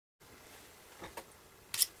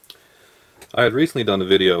I had recently done a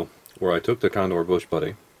video where I took the Condor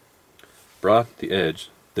BushBuddy, brought the edge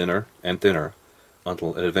thinner and thinner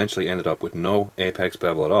until it eventually ended up with no apex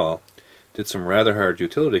bevel at all, did some rather hard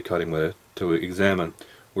utility cutting with it to examine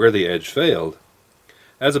where the edge failed,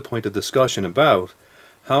 as a point of discussion about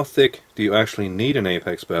how thick do you actually need an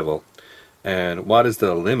apex bevel and what is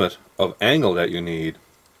the limit of angle that you need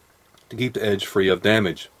to keep the edge free of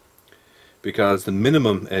damage. Because the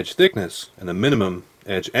minimum edge thickness and the minimum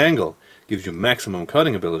edge angle gives you maximum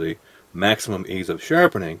cutting ability, maximum ease of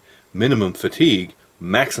sharpening, minimum fatigue,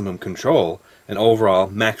 maximum control, and overall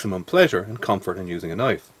maximum pleasure and comfort in using a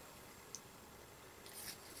knife.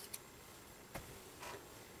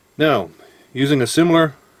 Now, using a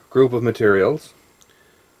similar group of materials,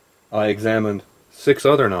 I examined 6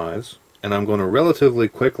 other knives, and I'm going to relatively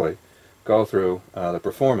quickly go through the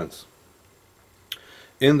performance.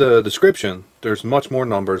 In the description, there's much more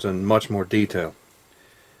numbers and much more detail.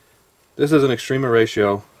 This is an Extrema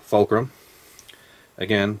Ratio Fulcrum.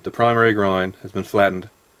 Again, the primary grind has been flattened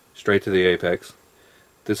straight to the apex.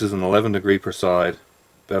 This is an 11 degree per side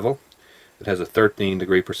bevel. It has a 13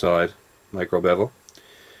 degree per side micro-bevel.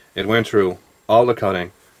 It went through all the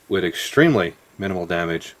cutting with extremely minimal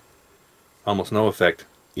damage, almost no effect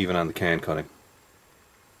even on the can cutting.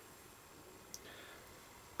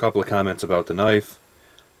 A couple of comments about the knife.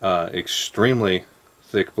 Extremely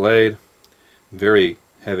thick blade, very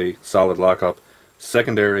heavy solid lockup,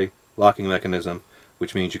 secondary locking mechanism,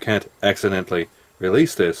 which means you can't accidentally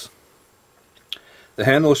release this. The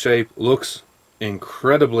handle shape looks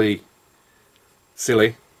incredibly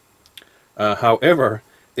silly. However,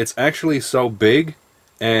 it's actually so big,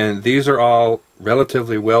 and these are all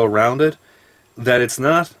relatively well rounded, that it's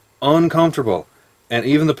not uncomfortable. And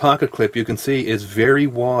even the pocket clip, you can see, is very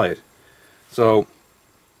wide. So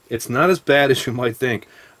it's not as bad as you might think.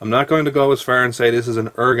 I'm not going to go as far and say this is an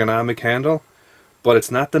ergonomic handle, but it's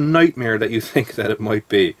not the nightmare that you think that it might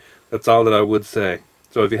be. That's all that I would say.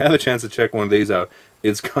 So if you have a chance to check one of these out,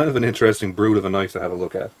 it's kind of an interesting brute of a knife to have a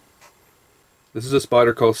look at. This is a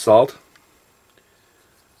Spyderco Salt.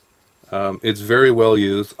 It's very well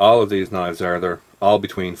used. All of these knives are. They're all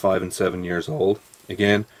between 5 and 7 years old.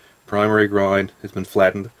 Again, primary grind has been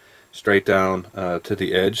flattened straight down to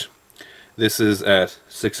the edge. This is at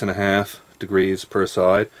 6.5 degrees per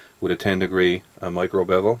side with a 10 degree micro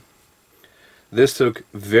bevel. This took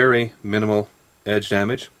very minimal edge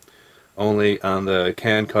damage, only on the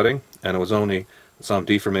can cutting, and it was only some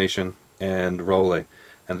deformation and rolling.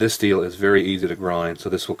 And this steel is very easy to grind, so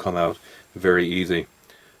this will come out very easy.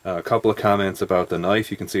 A couple of comments about the knife.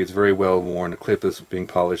 You can see it's very well worn. The clip is being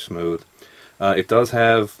polished smooth. It does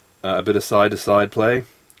have a bit of side-to-side play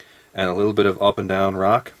and a little bit of up and down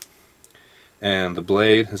rock. And the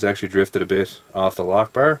blade has actually drifted a bit off the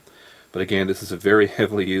lock bar. But again, this is a very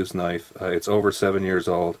heavily used knife. It's over 7 years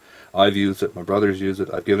old. I've used it. My brothers use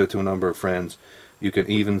it. I've given it to a number of friends. You can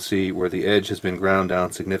even see where the edge has been ground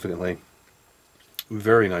down significantly.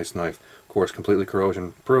 Very nice knife. Of course, completely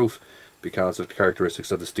corrosion proof because of the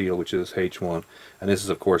characteristics of the steel, which is H1. And this is,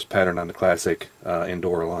 of course, patterned on the classic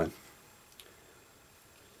Endora line.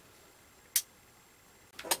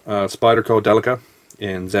 Spyderco Delica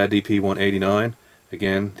in ZDP 189.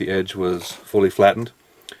 Again, the edge was fully flattened.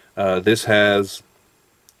 This has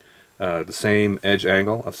the same edge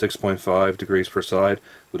angle of 6.5 degrees per side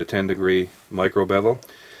with a 10 degree micro bevel.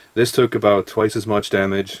 This took about twice as much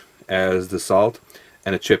damage as the Salt,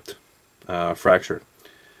 and it chipped, fractured.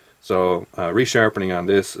 So resharpening on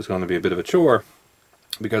this is going to be a bit of a chore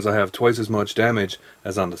because I have twice as much damage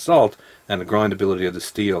as on the Salt, and the grindability of the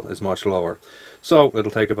steel is much lower. So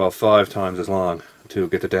it'll take about 5 times as long to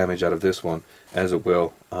get the damage out of this one as it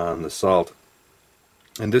will on the Salt.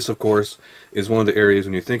 And this, of course, is one of the areas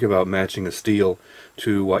when you think about matching a steel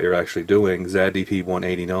to what you're actually doing. ZDP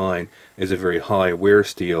 189 is a very high wear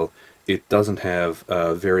steel. It doesn't have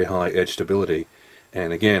very high edge stability.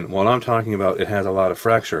 And again, while I'm talking about it has a lot of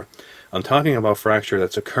fracture, I'm talking about fracture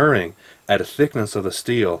that's occurring at a thickness of the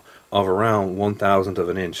steel of around 1/1000th of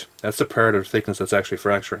an inch. That's the part of the thickness that's actually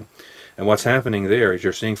fracturing. And what's happening there is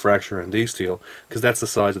you're seeing fracture in D steel because that's the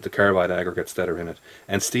size of the carbide aggregates that are in it.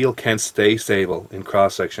 And steel can't stay stable in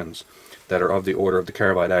cross sections that are of the order of the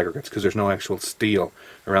carbide aggregates because there's no actual steel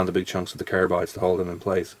around the big chunks of the carbides to hold them in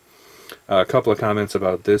place. A couple of comments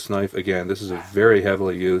about this knife. Again, this is a very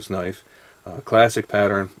heavily used knife. Classic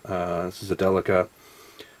pattern. This is a Delica.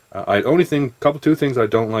 Two things I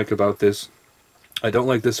don't like about this. I don't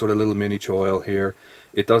like this sort of little mini choil here.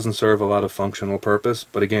 It doesn't serve a lot of functional purpose,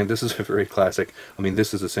 but again, this is a very classic. I mean,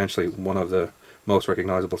 this is essentially one of the most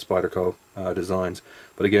recognizable Spyderco designs.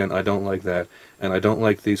 But again, I don't like that, and I don't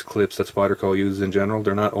like these clips that Spyderco uses in general.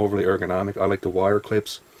 They're not overly ergonomic. I like the wire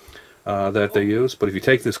clips that they use, but if you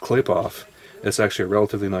take this clip off, it's actually a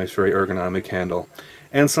relatively nice, very ergonomic handle.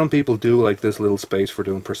 And some people do like this little space for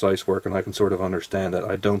doing precise work, and I can sort of understand that.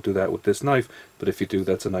 I don't do that with this knife, but if you do,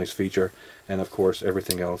 that's a nice feature. And of course,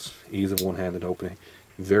 everything else, ease of one-handed opening.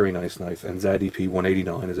 Very nice knife. And ZDP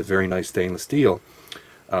 189 is a very nice stainless steel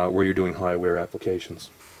where you're doing high wear applications.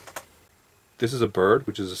 This is a Byrd,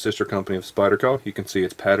 which is a sister company of Spyderco. You can see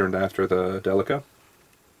it's patterned after the Delica.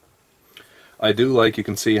 I do like, you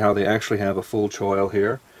can see how they actually have a full choil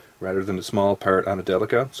here rather than the small part on a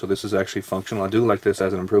Delica, so this is actually functional. I do like this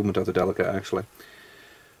as an improvement of the Delica, actually.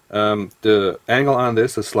 The angle on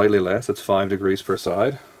this is slightly less. It's 5 degrees per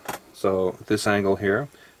side, so this angle here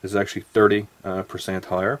is actually 30%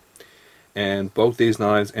 higher, and both these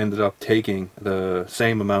knives ended up taking the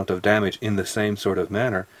same amount of damage in the same sort of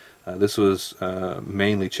manner. This was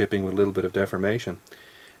mainly chipping with a little bit of deformation.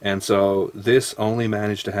 And so this only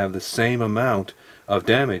managed to have the same amount of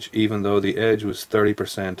damage, even though the edge was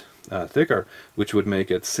 30% thicker, which would make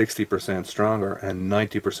it 60% stronger and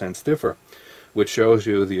 90% stiffer, which shows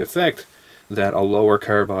you the effect that a lower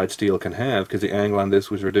carbide steel can have, because the angle on this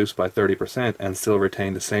was reduced by 30% and still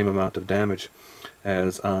retained the same amount of damage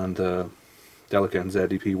as on the Delica and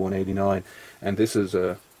ZDP 189. And this is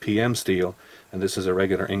a PM steel, and this is a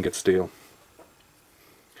regular ingot steel.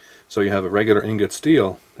 So you have a regular ingot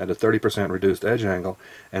steel at a 30% reduced edge angle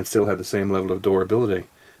and still have the same level of durability.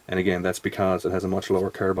 And again, that's because it has a much lower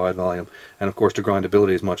carbide volume. And of course the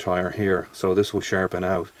grindability is much higher here. So this will sharpen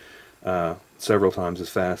out several times as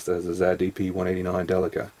fast as the ZDP 189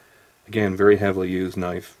 Delica. Again, very heavily used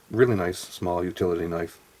knife. Really nice small utility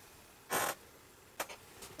knife.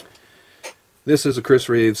 This is a Chris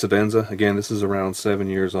Reeve Sebenza. Again, this is around 7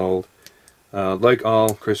 years old. Like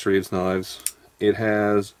all Chris Reeve's knives,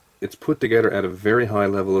 it's put together at a very high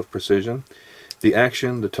level of precision. The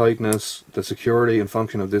action, the tightness, the security and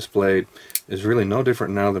function of this blade is really no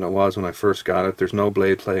different now than it was when I first got it. There's no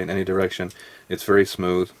blade play in any direction. It's very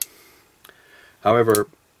smooth. However,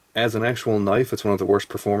 as an actual knife, it's one of the worst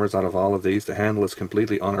performers out of all of these. The handle is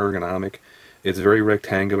completely unergonomic. It's very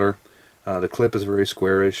rectangular. The clip is very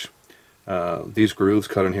squarish. These grooves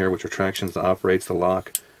cut in here, which are tractions that operates the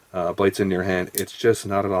lock, bites into your hand. It's just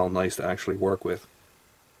not at all nice to actually work with.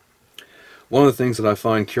 One of the things that I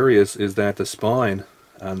find curious is that the spine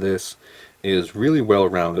on this is really well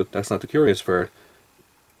rounded. That's not the curious part,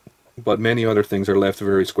 but many other things are left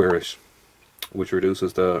very squarish, which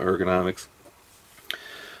reduces the ergonomics.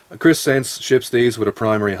 Chris Sense ships these with a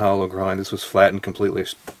primary hollow grind. This was flattened completely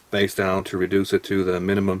spaced down to reduce it to the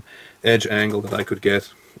minimum edge angle that I could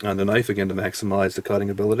get on the knife, again to maximize the cutting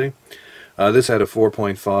ability. This had a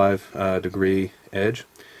 4.5 degree edge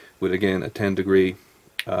with, again, a 10 degree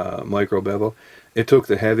micro-bevel. It took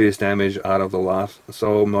the heaviest damage out of the lot,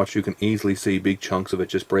 so much you can easily see big chunks of it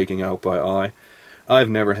just breaking out by eye. I've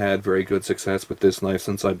never had very good success with this knife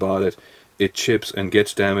since I bought it. It chips and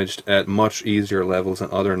gets damaged at much easier levels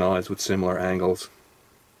than other knives with similar angles.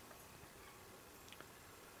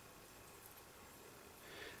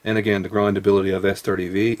 And again, the grindability of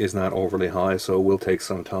S30V is not overly high, so it will take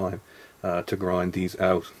some time to grind these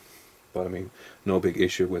out. But I mean, no big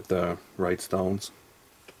issue with the right stones.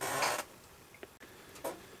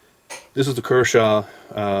 This is the Kershaw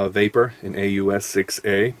Vapor in AUS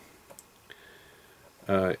 6A.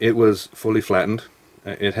 It was fully flattened.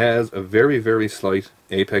 It has a very, very slight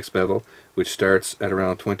apex bevel, which starts at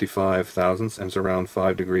around 25 thousandths and is around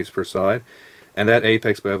 5 degrees per side. And that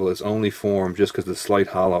apex bevel is only formed just because of the slight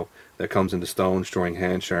hollow that comes into stones during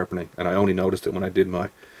hand sharpening. And I only noticed it when I did my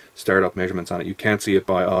startup measurements on it. You can't see it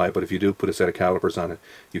by eye, but if you do put a set of calipers on it,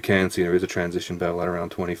 you can see there is a transition bevel at around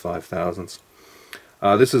 25 thousandths.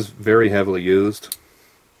 This is very heavily used.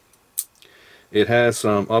 It has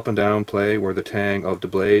some up and down play where the tang of the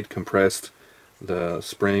blade compressed the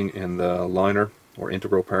spring in the liner or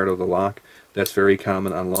integral part of the lock. That's very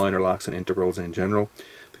common on liner locks and integrals in general,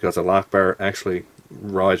 because the lock bar actually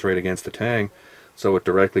rides right against the tang, so it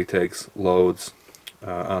directly takes loads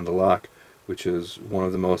on the lock, which is one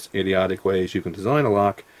of the most idiotic ways you can design a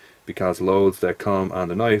lock, because loads that come on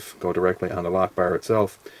the knife go directly on the lock bar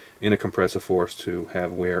itself in a compressive force to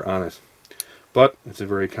have wear on it. But it's a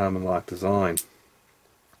very common lock design.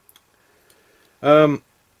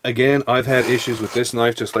 Again, I've had issues with this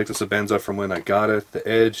knife just like the Sebenza from when I got it. The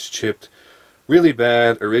edge chipped really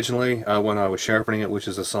bad originally when I was sharpening it, which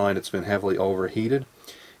is a sign it's been heavily overheated.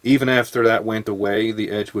 Even after that went away, the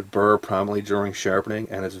edge would burr prominently during sharpening,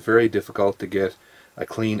 and it's very difficult to get a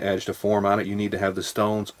clean edge to form on it. You need to have the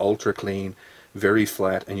stones ultra clean very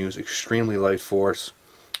flat, and use extremely light force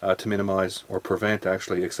to minimize or prevent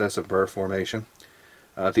actually excessive burr formation.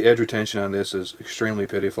 The edge retention on this is extremely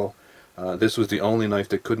pitiful. This was the only knife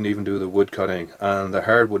that couldn't even do the wood cutting, and the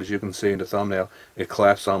hardwood, as you can see in the thumbnail, it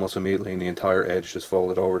collapsed almost immediately and the entire edge just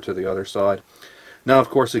folded over to the other side. Now, of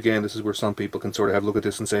course, again, this is where some people can sort of have a look at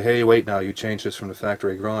this and say, hey, wait now, you changed this from the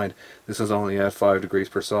factory grind. This is only at 5 degrees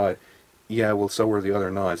per side. Yeah, well, so were the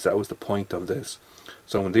other knives. That was the point of this.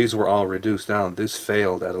 So when these were all reduced down, this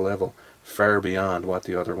failed at a level far beyond what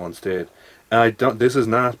the other ones did. And this is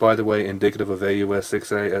not, by the way, indicative of AUS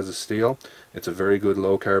 6A as a steel. It's a very good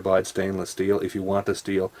low carbide stainless steel. If you want a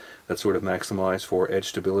steel that's sort of maximized for edge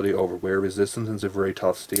stability over wear resistance, it's a very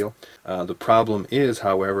tough steel. The problem is,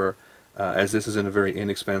 however, as this is in a very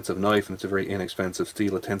inexpensive knife and it's a very inexpensive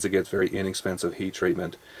steel, it tends to get very inexpensive heat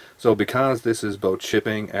treatment. So because this is both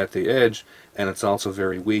chipping at the edge and it's also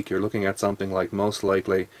very weak, you're looking at something like, most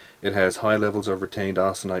likely it has high levels of retained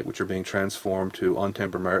austenite which are being transformed to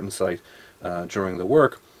untempered martensite during the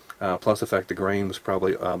work, plus the fact the grain was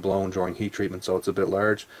probably blown during heat treatment, so it's a bit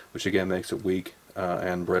large, which again makes it weak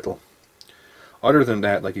and brittle. Other than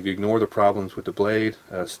that, like if you ignore the problems with the blade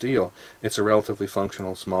steel, it's a relatively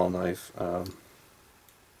functional small knife.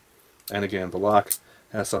 And again, the lock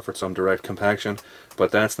has suffered some direct compaction, but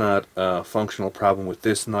that's not a functional problem with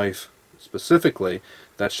this knife specifically.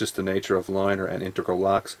 That's just the nature of liner and integral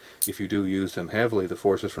locks. If you do use them heavily, the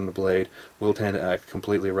forces from the blade will tend to act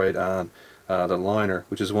completely right on the liner,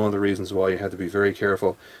 which is one of the reasons why you have to be very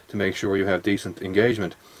careful to make sure you have decent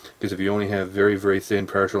engagement. Because if you only have very, very thin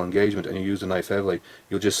partial engagement and you use the knife heavily,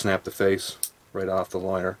 you'll just snap the face right off the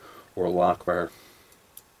liner or lock bar.